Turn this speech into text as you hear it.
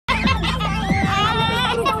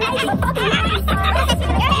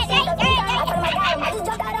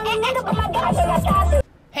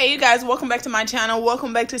Hey you guys, welcome back to my channel.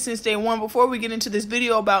 Welcome back to Since Day One. Before we get into this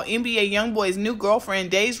video about NBA YoungBoy's new girlfriend,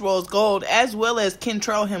 Dej Rosegold, as well as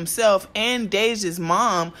Kentrell himself and Dej's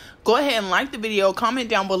mom, go ahead and like the video, comment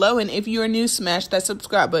down below, and if you are new, smash that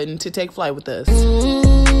subscribe button to take flight with us.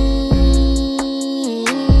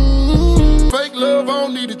 Fake love, I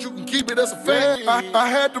don't need it, you can keep it, that's a fact. I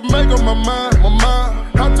had to make up my mind.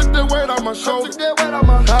 I took that weight on my shoulders.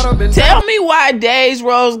 Tell me why Dej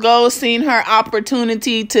Rosegold seen her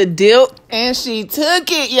opportunity to dip and she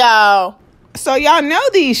took it, y'all. So y'all know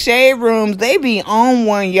these shade rooms, they be on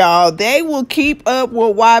one, y'all. They will keep up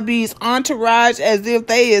with YB's entourage as if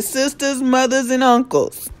they is sisters, mothers, and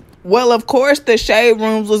uncles. Well, of course, the shade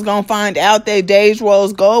rooms was gonna find out that Dej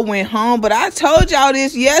Rosegold went home, but I told y'all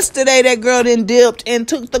this yesterday. That girl done dipped and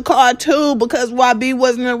took the car too because YB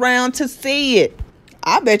wasn't around to see it.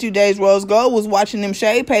 I bet you Dej Rosegold was watching them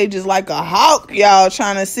shade pages like a hawk, y'all,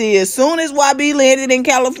 trying to see. As soon as YB landed in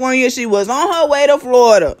California, she was on her way to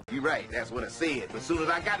Florida. You right, that's what I said. As soon as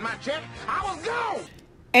I got my check, I was gone.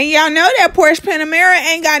 And y'all know that Porsche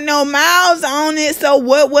Panamera ain't got no miles on it. So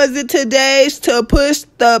what was it today to push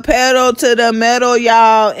the pedal to the metal,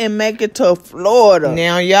 y'all, and make it to Florida?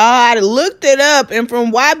 Now, y'all, I looked it up, and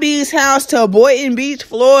from YB's house to Boynton Beach,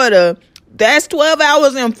 Florida, that's 12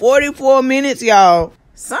 hours and 44 minutes, y'all.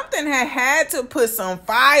 Something had to put some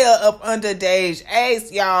fire up under Dej's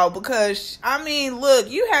ace, y'all, because, I mean, look,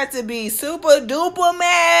 you had to be super duper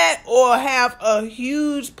mad or have a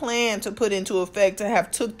huge plan to put into effect to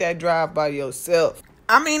have took that drive by yourself.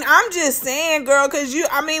 I mean, I'm just saying, girl, because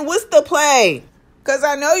what's the play? Because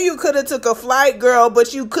I know you could have took a flight, girl,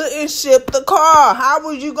 but you couldn't ship the car. How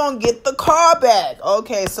was you going to get the car back?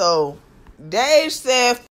 Okay, so Dej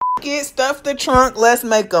said, F it, stuff the trunk, let's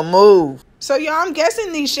make a move. So, y'all, I'm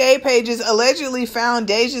guessing these shade pages allegedly found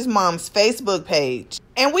Dej's mom's Facebook page.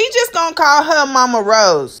 And we just gonna call her Mama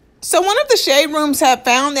Rose. So, one of the shade rooms had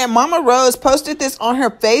found that Mama Rose posted this on her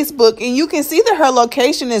Facebook. And you can see that her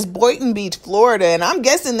location is Boynton Beach, Florida. And I'm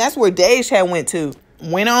guessing that's where Dej had went to.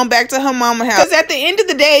 Went on back to her mama house. Because at the end of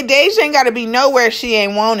the day, Dej ain't gotta be nowhere she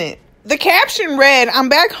ain't wanted. The caption read, "I'm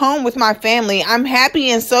back home with my family. I'm happy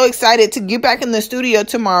and so excited to get back in the studio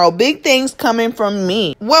tomorrow. Big things coming from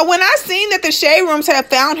me." Well, when I seen that the shade rooms had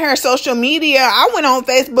found her social media, I went on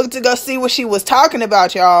Facebook to go see what she was talking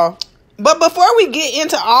about, y'all. But before we get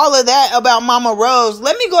into all of that about Mama Rose,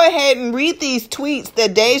 let me go ahead and read these tweets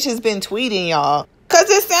that Dej has been tweeting, y'all. Because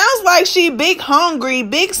it sounds like she big hungry,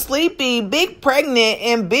 big sleepy, big pregnant,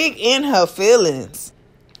 and big in her feelings.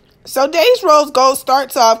 So Dej Rosegold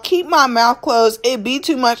starts off, "Keep my mouth closed. It be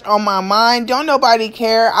too much on my mind. Don't nobody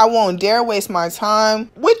care. I won't dare waste my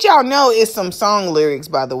time." Which y'all know is some song lyrics,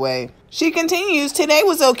 by the way. She continues, "Today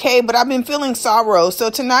was okay, but I've been feeling sorrow.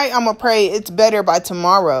 So tonight I'ma pray it's better by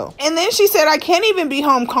tomorrow." And then she said, "I can't even be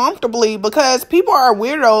home comfortably because people are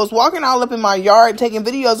weirdos walking all up in my yard, taking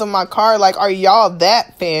videos of my car. Like, are y'all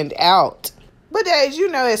that fanned out?" But Dej, you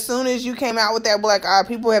know, as soon as you came out with that black eye,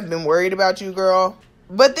 people have been worried about you, girl.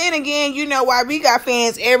 But then again, you know why we got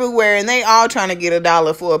fans everywhere and they all trying to get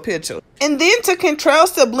 $1 for a picture. And then to Kentrell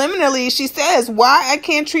subliminally, she says, "Why I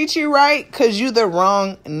can't treat you right? Cause you the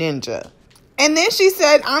wrong ninja." And then she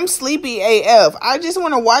said, "I'm sleepy AF. I just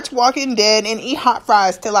want to watch Walking Dead and eat hot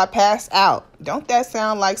fries till I pass out." Don't that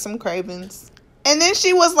sound like some cravings? And then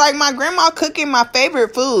she was like, "My grandma cooking my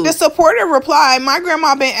favorite food." The supporter replied, "My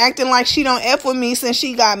grandma been acting like she don't F with me since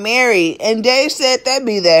she got married." And Dej said that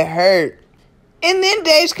be that hurt. And then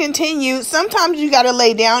Dej continued, "Sometimes you gotta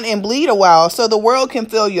lay down and bleed a while so the world can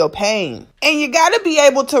feel your pain." And you gotta be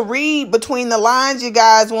able to read between the lines, you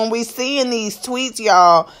guys, when we seeing these tweets,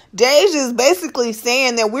 y'all. Dej is basically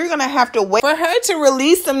saying that we're gonna have to wait for her to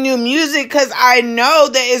release some new music because I know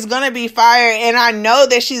that it's gonna be fire and I know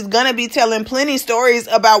that she's gonna be telling plenty stories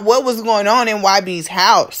about what was going on in YB's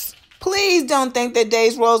house. Please don't think that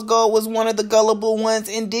Dej Rosegold was one of the gullible ones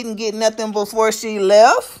and didn't get nothing before she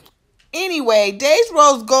left. Anyway, Dej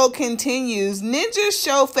Rosegold continues, "Ninjas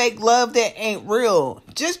show fake love that ain't real.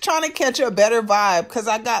 Just trying to catch a better vibe because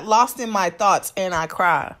I got lost in my thoughts and I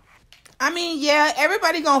cry." I mean, yeah,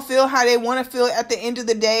 everybody gonna feel how they want to feel at the end of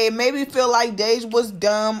the day. Maybe feel like Dej was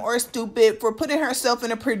dumb or stupid for putting herself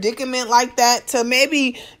in a predicament like that to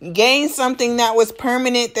maybe gain something that was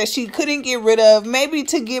permanent that she couldn't get rid of. Maybe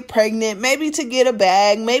to get pregnant, maybe to get a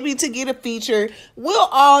bag, maybe to get a feature. We'll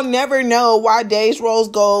all never know why Dej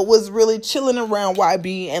Rosegold was really chilling around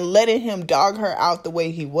YB and letting him dog her out the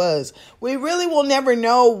way he was. We really will never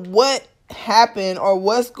know what happen or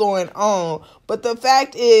what's going on. But the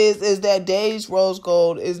fact is that Dej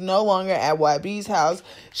Rosegold is no longer at YB's house.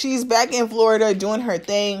 She's back in Florida doing her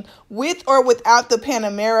thing. With or without the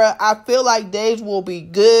Panamera, I feel like Dej will be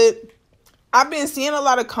good. I've been seeing a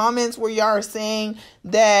lot of comments where y'all are saying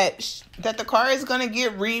that the car is going to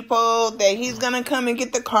get repoed, that he's going to come and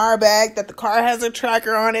get the car back, that the car has a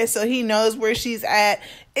tracker on it so he knows where she's at.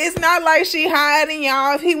 It's not like she hiding,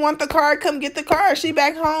 y'all. If he want the car, come get the car. She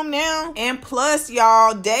back home now. And plus,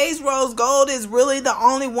 y'all, Dej Rosegold is really the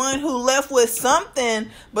only one who left with something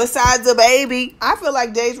besides a baby. I feel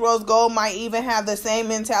like Dej Rosegold might even have the same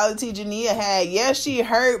mentality Jania had. Yes, she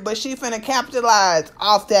hurt, but she finna capitalize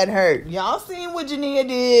off that hurt. Y'all seen what Jania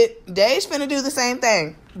did. Dej finna do the same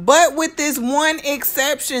thing. But with this one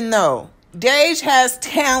exception, though. Dej has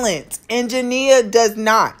talent and Jania does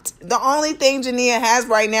not. The only thing Jania has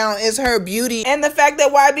right now is her beauty and the fact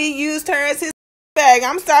that YB used her as his bag.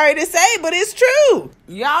 I'm sorry to say, but it's true.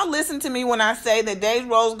 Y'all listen to me when I say that Dej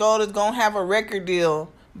Rosegold is going to have a record deal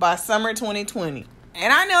by summer 2020.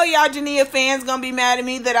 And I know y'all Jania fans gonna be mad at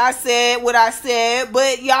me that I said what I said,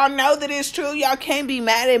 but y'all know that it's true. Y'all can't be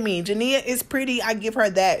mad at me. Jania is pretty. I give her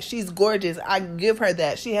that. She's gorgeous. I give her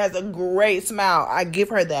that. She has a great smile. I give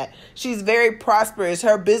her that. She's very prosperous.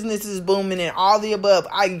 Her business is booming and all the above.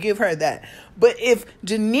 I give her that. But if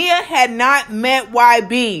Jania had not met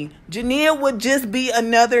YB, Jania would just be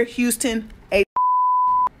another Houston A.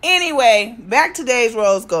 Anyway, back to Dej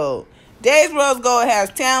Rosegold. Dej Rosegold has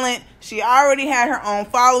talent. She already had her own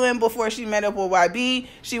following before she met up with YB.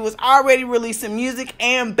 She was already releasing music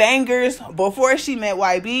and bangers before she met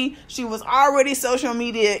YB. She was already social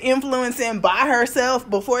media influencing by herself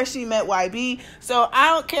before she met YB. So I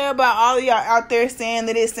don't care about all of y'all out there saying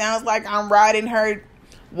that it sounds like I'm riding her,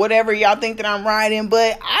 whatever y'all think that I'm riding,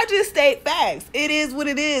 but I just state facts. It is what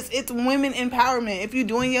it is. It's women empowerment. If you're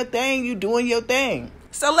doing your thing, you're doing your thing.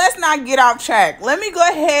 So let's not get off track. Let me go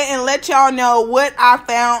ahead and let y'all know what I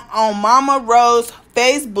found on Mama Rose's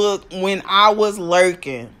Facebook when I was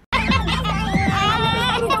lurking.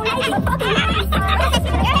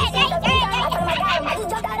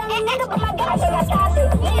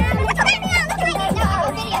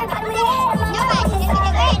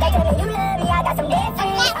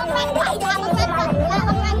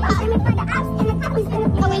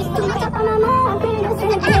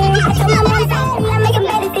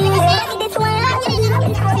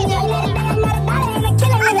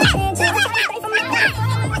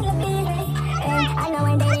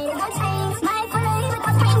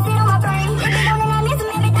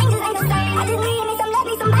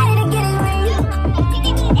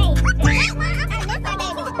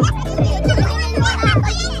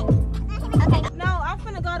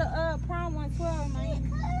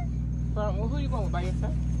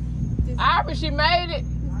 She made it.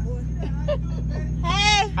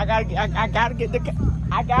 Hey. I gotta get the car.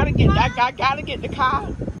 I gotta get the car.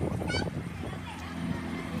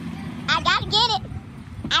 I gotta get it.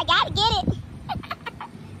 I gotta get it.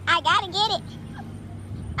 I gotta get it.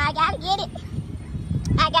 I gotta get it.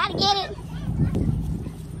 I gotta get it.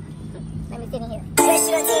 Let me sit in here.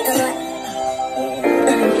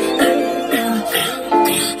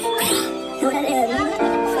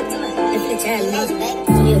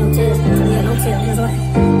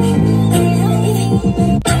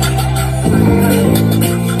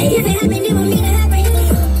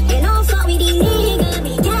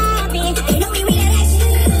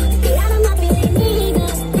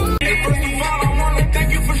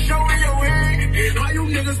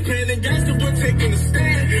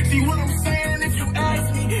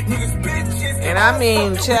 And I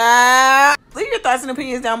mean, child, leave your thoughts and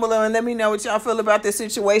opinions down below and let me know what y'all feel about this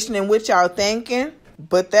situation and what y'all thinking.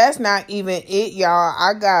 But that's not even it, y'all.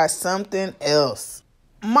 I got something else.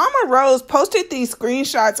 Mama Rose posted these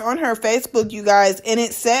screenshots on her Facebook, you guys, and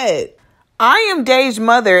it said, I am Dej's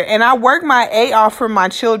mother, and I work my A off for my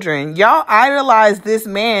children. Y'all idolize this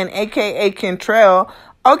man, a.k.a. Kentrell.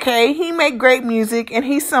 Okay, he make great music, and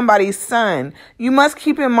he's somebody's son. You must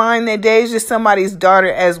keep in mind that Dej is somebody's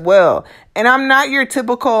daughter as well. And I'm not your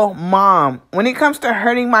typical mom. When it comes to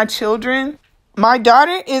hurting my children, my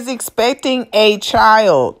daughter is expecting a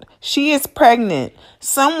child. She is pregnant.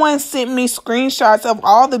 Someone sent me screenshots of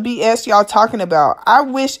all the BS y'all talking about. I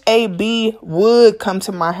wish AB would come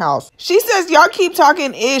to my house. She says y'all keep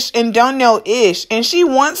talking ish and don't know ish, and she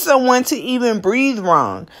wants someone to even breathe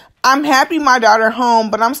wrong. I'm happy my daughter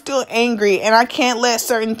home, but I'm still angry and I can't let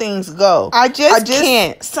certain things go. I just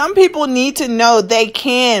can't. Some people need to know they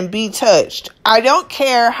can be touched. I don't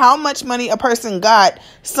care how much money a person got.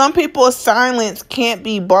 Some people's silence can't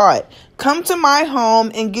be bought. Come to my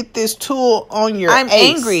home and get this tool on your I'm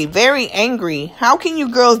ace. angry, very angry. How can you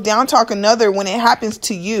girls down talk another when it happens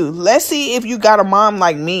to you? Let's see if you got a mom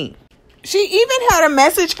like me. She even had a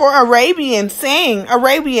message for Arabian saying,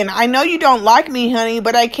 Arabian, I know you don't like me, honey,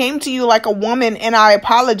 but I came to you like a woman and I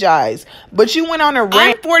apologize. But you went on a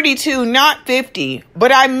rant. I'm 42, not 50,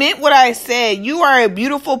 but I meant what I said. You are a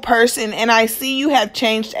beautiful person and I see you have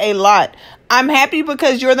changed a lot. I'm happy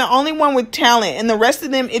because you're the only one with talent and the rest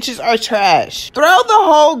of them itches are trash. Throw the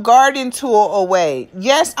whole garden tool away.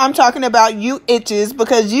 Yes, I'm talking about you itches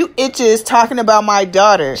because you itches talking about my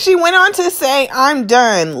daughter. She went on to say, I'm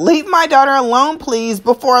done. Leave my daughter alone, please,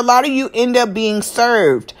 before a lot of you end up being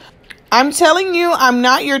served. I'm telling you, I'm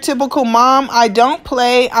not your typical mom. I don't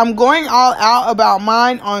play. I'm going all out about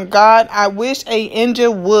mine on God. I wish a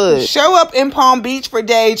ninja would. Show up in Palm Beach for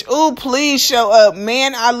Dej. Ooh, please show up.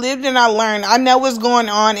 Man, I lived and I learned. I know what's going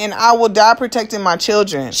on and I will die protecting my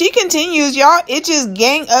children. She continues, y'all itches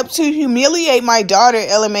gang up to humiliate my daughter,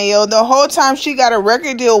 LMAO, the whole time she got a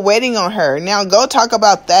record deal waiting on her. Now go talk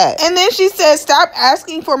about that. And then she says, stop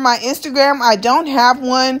asking for my Instagram. I don't have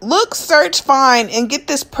one. Look, search, find, and get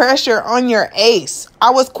this pressure on your ace. I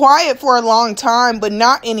was quiet for a long time, but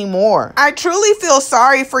not anymore. I truly feel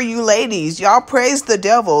sorry for you ladies. Y'all praise the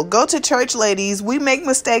devil. Go to church, ladies. We make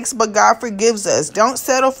mistakes, but God forgives us. Don't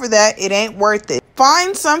settle for that. It ain't worth it.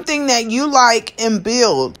 Find something that you like and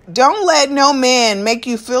build. Don't let no man make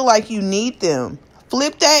you feel like you need them.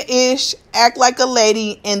 Flip that ish, act like a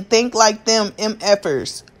lady, and think like them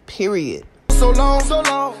MFers. Period. So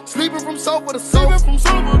long, sleeping from sofa to sofa.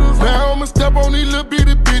 Now I'ma step on these little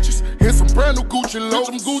bitty bitches in some brand new Gucci loafs.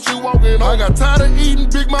 Some Gucci walking on. I got tired of eating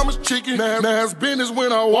Big Mama's chicken. Now it's business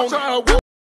when I walk.